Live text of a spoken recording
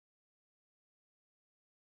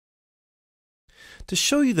To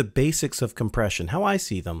show you the basics of compression, how I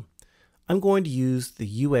see them, I'm going to use the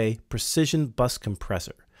UA Precision Bus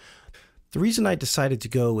Compressor. The reason I decided to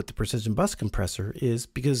go with the Precision Bus Compressor is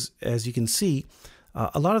because, as you can see,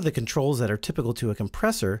 a lot of the controls that are typical to a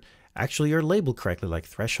compressor actually are labeled correctly, like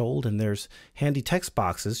threshold, and there's handy text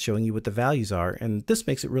boxes showing you what the values are, and this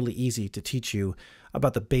makes it really easy to teach you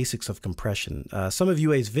about the basics of compression. Some of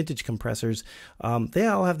UA's vintage compressors, they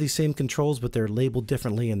all have these same controls, but they're labeled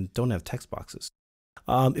differently and don't have text boxes.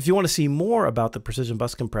 If you want to see more about the Precision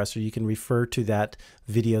Bus Compressor, you can refer to that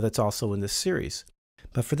video that's also in this series.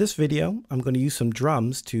 But for this video, I'm going to use some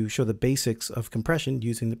drums to show the basics of compression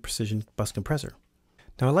using the Precision Bus Compressor.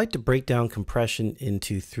 Now, I like to break down compression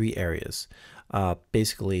into three areas.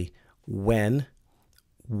 Basically, when,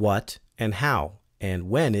 what, and how. And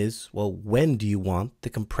when is, well, when do you want the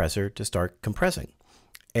compressor to start compressing?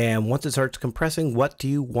 And once it starts compressing, what do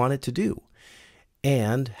you want it to do?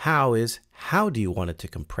 And how is, how do you want it to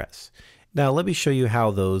compress? Now, let me show you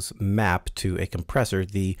how those map to a compressor.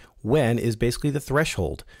 The when is basically the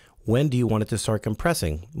threshold. When do you want it to start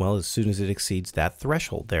compressing? Well, as soon as it exceeds that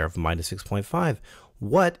threshold there of -6.5.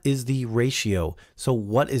 What is the ratio? So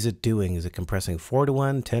what is it doing? Is it compressing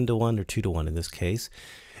 4:1, 10:1, or 2:1 in this case?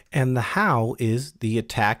 And the how is the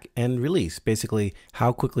attack and release. Basically,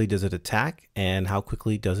 how quickly does it attack and how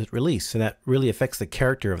quickly does it release? And that really affects the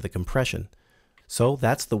character of the compression. So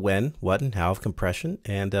that's the when, what, and how of compression,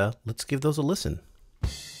 and let's give those a listen.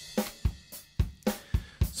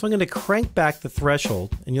 So I'm going to crank back the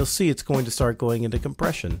threshold, and you'll see it's going to start going into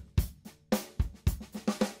compression.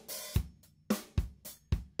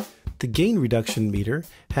 The gain reduction meter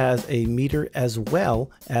has a meter as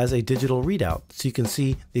well as a digital readout, so you can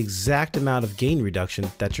see the exact amount of gain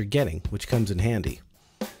reduction that you're getting, which comes in handy.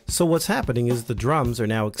 So what's happening is the drums are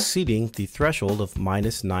now exceeding the threshold of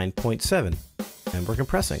 -9.7, and we're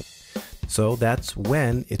compressing. So that's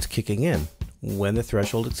when it's kicking in, when the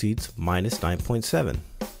threshold exceeds -9.7.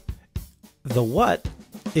 The what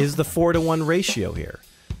is the 4:1 ratio here.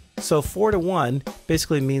 So 4:1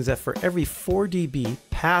 basically means that for every 4 dB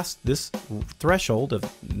past this threshold of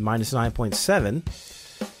 -9.7,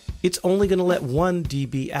 it's only going to let 1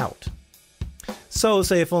 dB out. So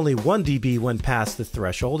say if only 1 dB went past the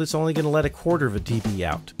threshold, it's only going to let 1/4 of a dB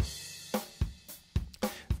out.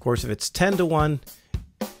 Of course, if it's 10:1,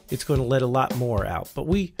 it's going to let a lot more out. But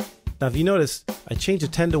now if you notice, I changed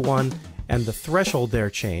it 10:1 and the threshold there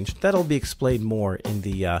changed. That'll be explained more in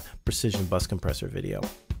the Precision Bus Compressor video.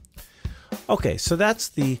 Okay, so that's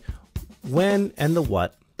the when and the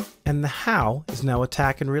what, and the how is now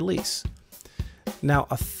attack and release. Now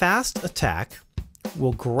a fast attack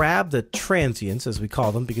will grab the transients, as we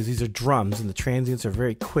call them, because these are drums and the transients are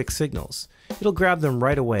very quick signals. It'll grab them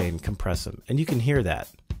right away and compress them, and you can hear that,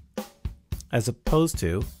 as opposed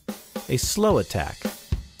to a slow attack.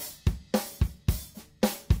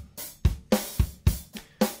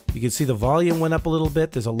 You can see the volume went up a little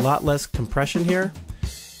bit. There's a lot less compression here,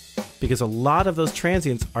 because a lot of those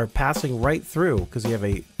transients are passing right through, because you have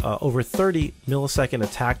a over 30 millisecond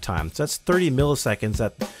attack time. So that's 30 milliseconds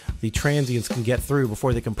that the transients can get through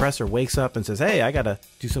before the compressor wakes up and says, hey, I gotta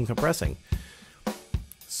do some compressing.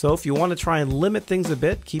 So if you want to try and limit things a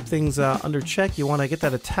bit, keep things under check, you want to get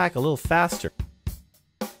that attack a little faster.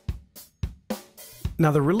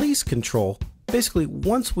 Now the release control, basically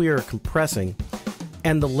once we are compressing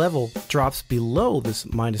and the level drops below this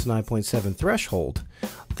 -9.7 threshold,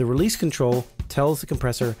 the release control tells the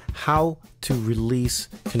compressor how to release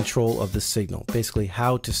control of the signal, basically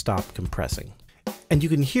how to stop compressing. And you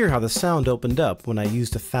can hear how the sound opened up when I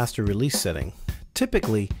used a faster release setting.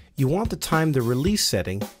 Typically, you want to time the release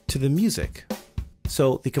setting to the music.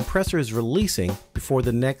 So the compressor is releasing before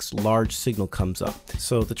the next large signal comes up,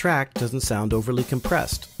 so the track doesn't sound overly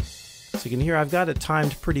compressed. So you can hear I've got it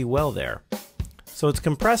timed pretty well there. So it's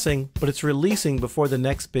compressing, but it's releasing before the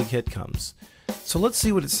next big hit comes. So let's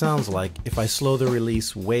see what it sounds like if I slow the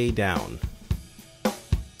release way down.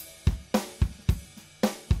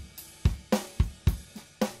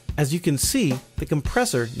 As you can see, the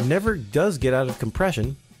compressor never does get out of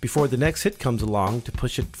compression before the next hit comes along to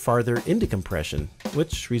push it farther into compression,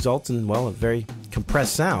 which results in, well, a very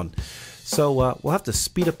compressed sound. So we'll have to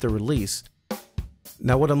speed up the release.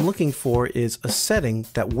 Now what I'm looking for is a setting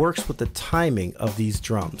that works with the timing of these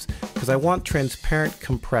drums, because I want transparent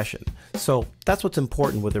compression. So that's what's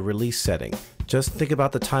important with a release setting. Just think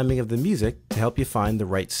about the timing of the music to help you find the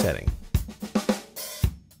right setting.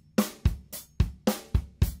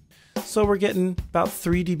 So we're getting about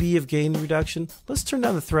 3 dB of gain reduction. Let's turn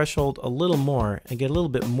down the threshold a little more and get a little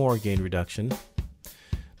bit more gain reduction.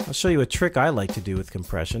 I'll show you a trick I like to do with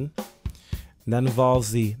compression. And that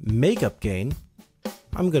involves the makeup gain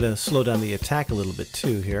I'm going to slow down the attack a little bit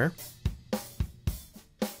too here.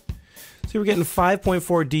 So we're getting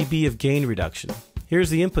 5.4 dB of gain reduction. Here's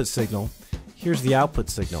the input signal. Here's the output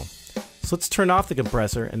signal. So let's turn off the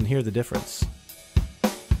compressor and hear the difference.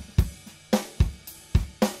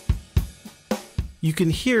 You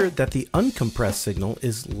can hear that the uncompressed signal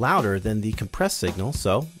is louder than the compressed signal,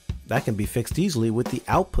 so that can be fixed easily with the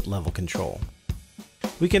output level control.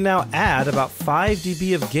 We can now add about 5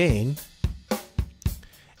 dB of gain,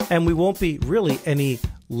 and we won't be really any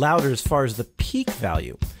louder as far as the peak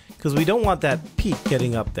value, because we don't want that peak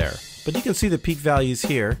getting up there. But you can see the peak values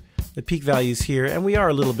here, and we are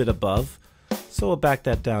a little bit above, so we'll back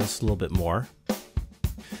that down just a little bit more.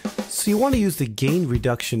 So you want to use the gain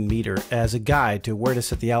reduction meter as a guide to where to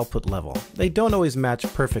set the output level. They don't always match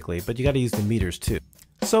perfectly, but you got to use the meters too.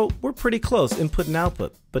 So we're pretty close, input and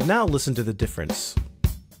output, but now listen to the difference.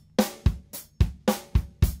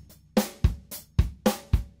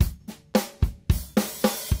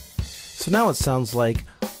 So now it sounds like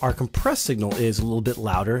our compressed signal is a little bit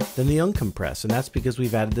louder than the uncompressed, and that's because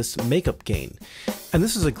we've added this makeup gain. And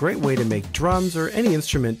this is a great way to make drums or any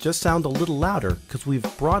instrument just sound a little louder, because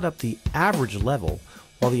we've brought up the average level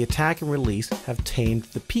while the attack and release have tamed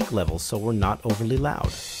the peak level, so we're not overly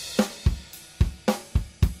loud.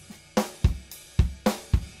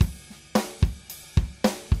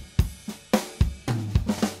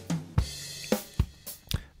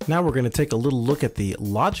 Now we're going to take a little look at the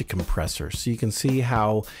Logic compressor so you can see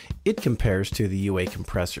how it compares to the UA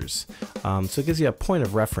compressors. So it gives you a point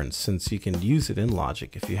of reference since you can use it in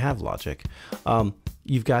Logic if you have Logic.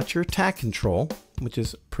 You've got your attack control, which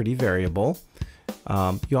is pretty variable.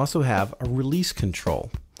 You also have a release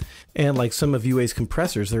control. And like some of UA's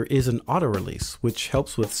compressors, there is an auto release, which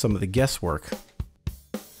helps with some of the guesswork.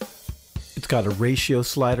 It's got a ratio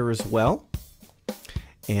slider as well.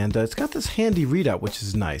 And it's got this handy readout, which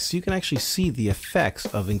is nice. You can actually see the effects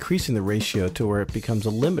of increasing the ratio to where it becomes a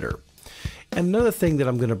limiter. And another thing that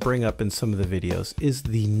I'm going to bring up in some of the videos is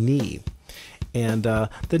the knee. And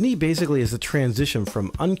the knee basically is a transition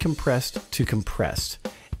from uncompressed to compressed.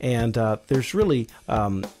 And there's really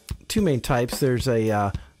two main types. There's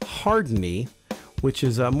a hard knee, which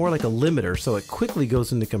is more like a limiter, so it quickly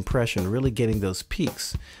goes into compression, really getting those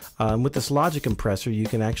peaks. With this Logic compressor, you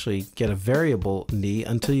can actually get a variable knee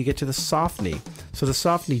until you get to the soft knee. So the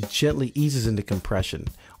soft knee gently eases into compression.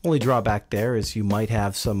 Only drawback there is you might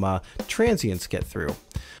have some transients get through.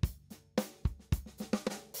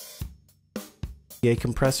 A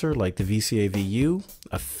compressor like the VCA-VU,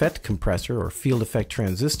 a FET compressor or field effect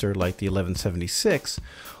transistor like the 1176,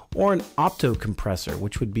 or an opto compressor,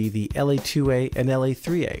 which would be the LA2A and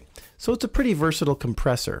LA3A. So it's a pretty versatile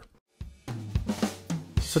compressor.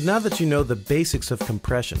 So now that you know the basics of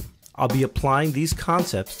compression, I'll be applying these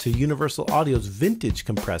concepts to Universal Audio's vintage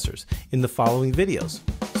compressors in the following videos.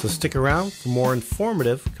 So stick around for more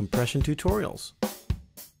informative compression tutorials.